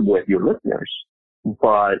I am with your listeners.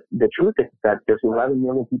 But the truth is that there's 11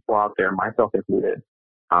 million people out there, myself included,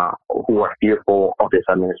 who are fearful of this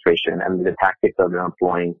administration and the tactics that they're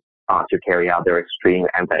employing to carry out their extreme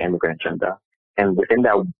anti-immigrant agenda. And within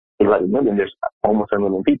that 11 million, there's almost 1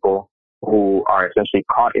 million people who are essentially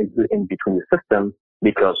caught in between the system,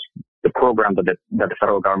 because the program that the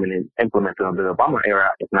federal government implemented under the Obama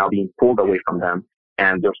era is now being pulled away from them,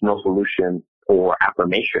 and there's no solution or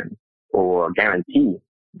affirmation or guarantee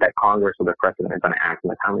that Congress or the president is going to act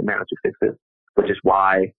in a timely manner to fix this, which is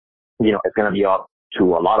why, it's going to be up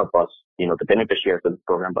to a lot of us, the beneficiaries of this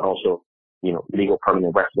program, but also, legal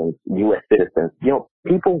permanent residents, U.S. citizens,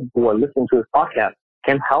 people who are listening to this podcast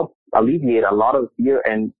can help alleviate a lot of fear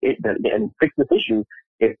and fix this issue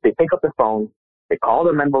if they pick up the phone, they call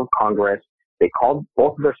their member of Congress, they call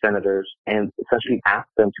both of their senators, and essentially ask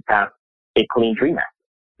them to pass a clean DREAM Act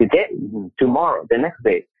today, tomorrow, the next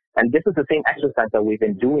day. And this is the same exercise that we've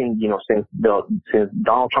been doing, since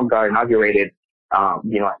Donald Trump got inaugurated, as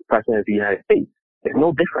president of the United States. It's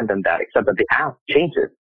no different than that, except that they have changes.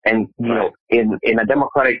 And, in a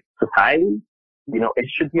democratic society, it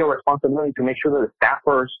should be a responsibility to make sure that the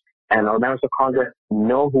staffers and our members of Congress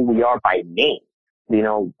know who we are by name.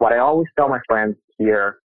 What I always tell my friends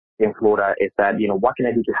here in Florida is that, what can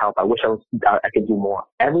I do to help? I wish I could do more.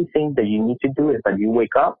 Everything that you need to do is that you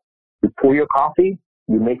wake up, you pour your coffee,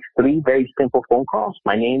 you make 3 very simple phone calls.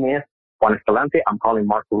 My name is Juan Escalante. I'm calling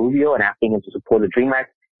Marco Rubio and asking him to support the DREAM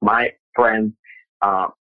Act. My friend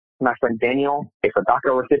Daniel is a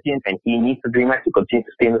DACA recipient, and he needs the DREAM Act to continue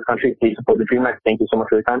to stay in this country. Please support the DREAM Act. Thank you so much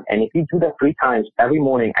for your time. And if you do that 3 times every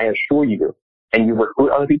morning, I assure you, and you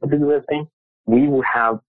recruit other people to do the same, we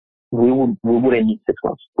wouldn't need 6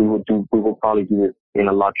 months. We will probably do it in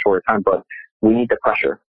a lot shorter time, but we need the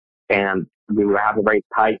pressure. And we will have a very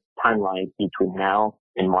tight timeline between now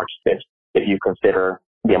and March 5th, if you consider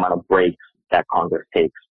the amount of breaks that Congress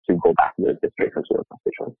takes to go back to the district and to the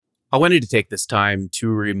constituents. I wanted to take this time to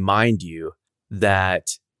remind you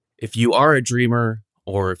that if you are a dreamer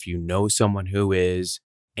or if you know someone who is,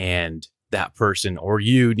 and that person or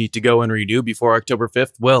you need to go and renew before October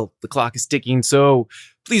 5th, well, the clock is ticking. So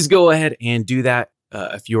please go ahead and do that.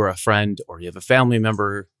 If you're a friend or you have a family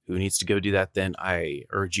member who needs to go do that, then I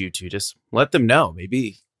urge you to just let them know.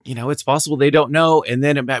 Maybe, it's possible they don't know, and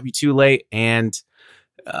then it might be too late. And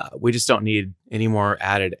we just don't need any more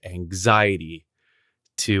added anxiety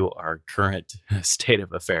to our current state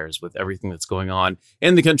of affairs with everything that's going on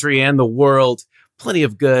in the country and the world. Plenty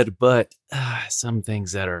of good, but some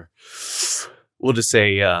things that are, we'll just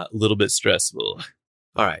say, a little bit stressful.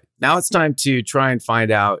 All right, now it's time to try and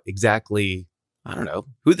find out exactly,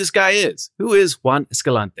 who this guy is. Who is Juan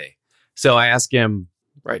Escalante? So I ask him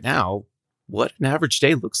right now what an average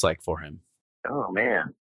day looks like for him. Oh,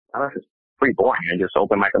 man. That's just pretty boring. I just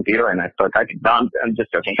open my computer and I start typing down. I'm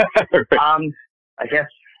just joking. I guess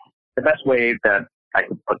the best way that I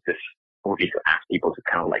could put this would be to ask people to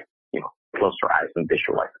kind of close your eyes and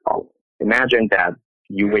visualize the following. Imagine that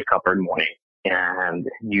you wake up every morning and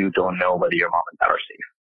you don't know whether your mom and dad are safe.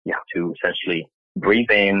 You have to essentially breathe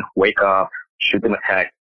in, wake up, shoot them a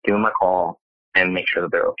text, give them a call, and make sure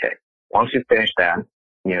that they're okay. Once you finish that,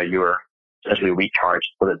 you're essentially recharged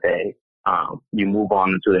for the day. You move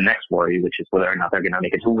on to the next worry, which is whether or not they're going to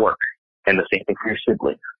make it to work. And the same thing for your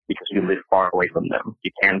siblings, because you live far away from them.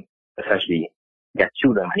 You can't essentially get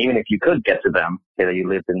to them. And even if you could get to them, say that you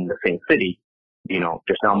lived in the same city,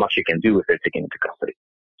 there's not much you can do if they're taken into custody.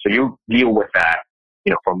 So you deal with that,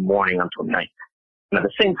 from morning until night. And at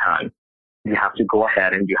the same time, you have to go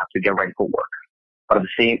ahead and you have to get ready for work. But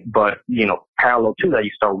parallel to that,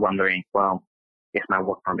 you start wondering, well, is my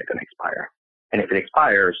work permit going to expire? And if it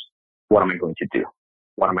expires, what am I going to do?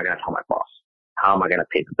 What am I going to tell my boss? How am I going to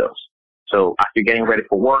pay the bills? So after you're getting ready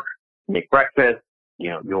for work, you make breakfast,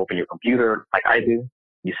 you open your computer like I do,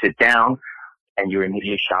 you sit down, and you're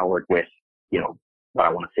immediately showered with, what I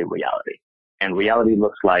want to say reality. And reality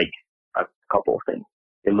looks like a couple of things.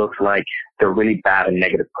 It looks like the really bad and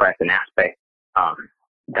negative press and aspects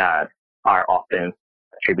that are often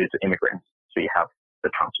attributed to immigrants. So you have the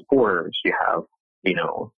Trump supporters, you have,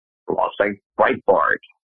 laws like Breitbart,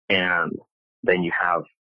 and then you have,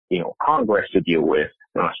 Congress to deal with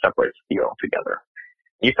on a separate sphere altogether.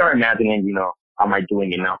 You start imagining, am I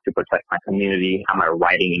doing enough to protect my community? Am I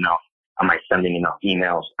writing enough? Am I sending enough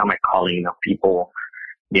emails? Am I calling enough people?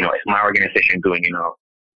 Is my organization doing enough?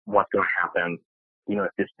 What's going to happen,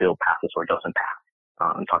 if this bill passes or doesn't pass?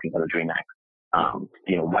 I'm talking about the DREAM Act.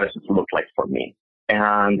 What does this look like for me?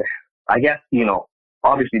 And I guess,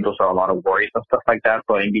 obviously those are a lot of worries and stuff like that.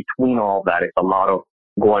 But in between all of that, it's a lot of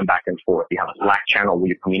going back and forth. You have a Slack channel where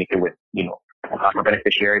you communicate with,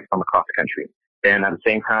 beneficiaries from across the country. And at the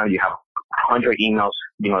same time, you have 100 emails,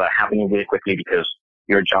 that are happening really quickly because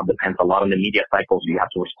your job depends a lot on the media cycles. You have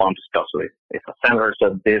to respond to stuff. So if a senator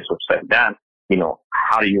says this or says that,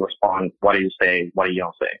 how do you respond? What do you say? What do you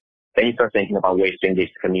don't say? Then you start thinking about ways to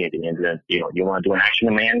engage the community. And then, you want to do an action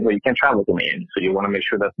demand where you can travel to Miami. So you want to make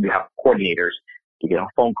sure that you have coordinators. You get on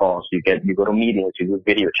phone calls. You go to meetings. You do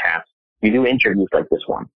video chats. You do interviews like this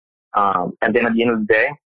one. And then at the end of the day,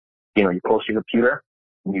 you close your computer.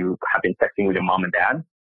 You have been texting with your mom and dad.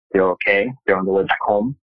 They're okay. They're on the way back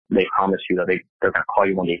home. They promise you that they're going to call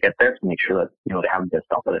you when they get there to make sure that, they haven't been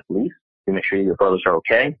stopped by the police. You make sure your brothers are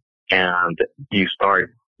okay. And you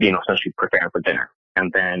start, essentially preparing for dinner.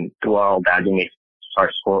 And then through all that, you may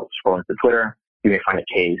start scrolling to Twitter. You may find a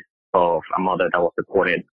case of a mother that was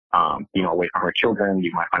deported, away from her children.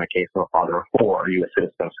 You might find a case of a father of 4 U.S.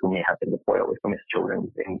 citizens who may have been deported away from his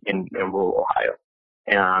children in rural Ohio.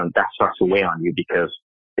 And that starts to weigh on you because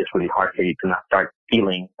it's really hard for you to not start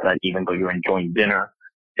feeling that even though you're enjoying dinner,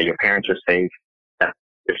 that your parents are safe, that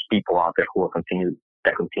there's people out there who will continue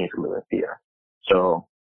to live in fear. So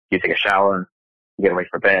you take a shower, you get ready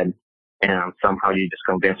for bed, and somehow you just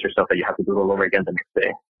convince yourself that you have to do it all over again the next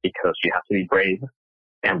day because you have to be brave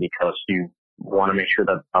and because you want to make sure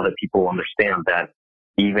that other people understand that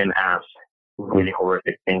even as really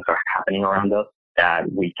horrific things are happening around us,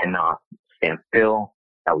 that we cannot stand still,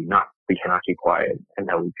 that we cannot keep quiet, and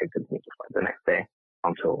that we can continue to fight the next day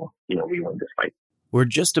until, we win this fight. We're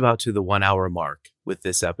just about to the 1 hour mark with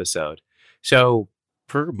this episode. So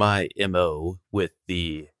per my MO with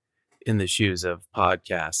the In the Shoes of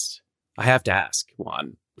podcast, I have to ask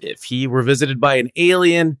Juan if he were visited by an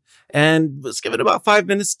alien and was given about 5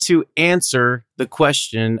 minutes to answer the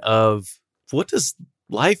question of what does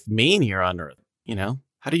life mean here on Earth?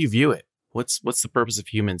 How do you view it? What's the purpose of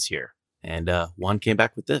humans here? And Juan came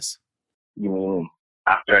back with this. You mean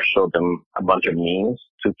after I showed them a bunch of memes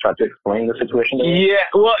to try to explain the situation? Yeah.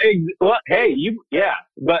 Hey,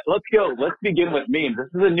 but let's begin with memes. This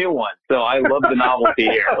is a new one, so I love the novelty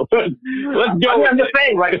here. Let's go. I'm just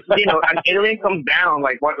saying, like, an alien comes down,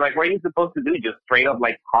 like, what are you supposed to do? Just straight up,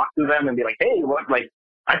 like, talk to them and be like, hey, what, like,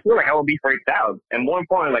 I feel like I will be freaked out. And more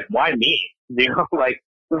importantly, like, why me? Like,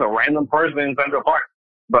 this is a random person in Central Park.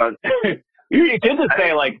 But you could just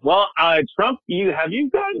say, like, well, Trump, you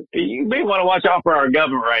may want to watch out for our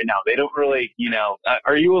government right now. They don't really,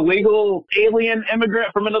 are you a legal alien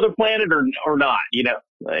immigrant from another planet or not?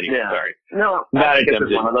 Anyway, yeah. Sorry. No, I think it's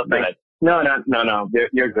just one of those things. No,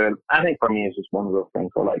 you're good. I think for me, it's just one of those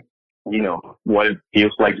things where, like, what it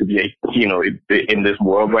feels like to be, in this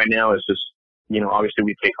world right now is just, obviously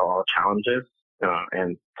we take all challenges,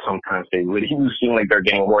 and sometimes they really do seem like they're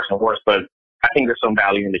getting worse and worse, but I think there's some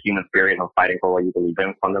value in the human spirit of fighting for what you believe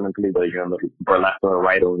in fundamentally, whether you're on the left or the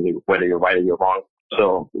right, or whether you're right or you're wrong.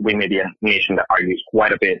 So we may be a nation that argues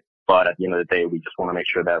quite a bit, but at the end of the day, we just want to make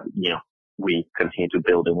sure that, we continue to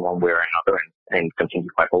build in one way or another and continue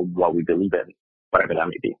to fight for what we believe in, whatever that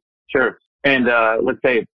may be. Sure. And let's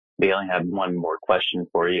say the alien had one more question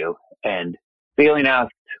for you. And the alien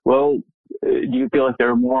asked, well, do you feel like there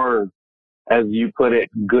are more, as you put it,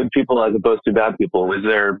 good people as opposed to bad people? Is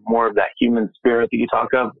there more of that human spirit that you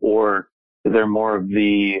talk of, or is there more of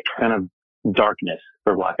the kind of darkness,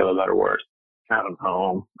 for lack of a better word? I don't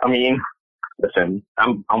know. I mean, listen,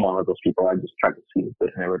 I'm one of those people. I just try to see the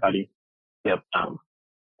good in everybody. Yep.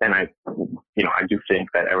 And I do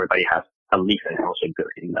think that everybody has at least an ounce of good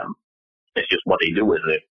in them. It's just what they do with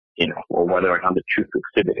it, or whether or not they choose to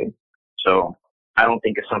exhibit it. So I don't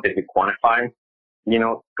think it's something to quantify,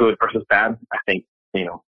 good versus bad. I think,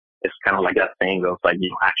 it's kind of like that saying goes, like,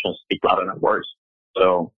 actions speak louder than words.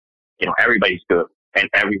 So, everybody's good and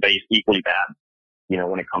everybody's equally bad,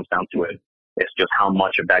 when it comes down to it. It's just how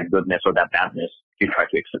much of that goodness or that badness you try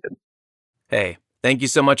to exhibit. Hey, thank you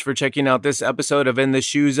so much for checking out this episode of In the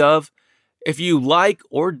Shoes Of. If you like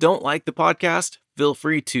or don't like the podcast, feel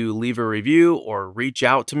free to leave a review or reach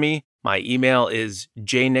out to me. My email is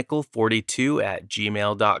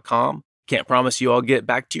jnickel42@gmail.com. Can't promise you I'll get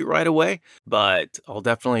back to you right away, but I'll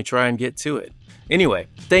definitely try and get to it. Anyway,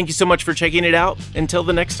 thank you so much for checking it out. Until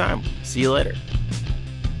the next time, see you later.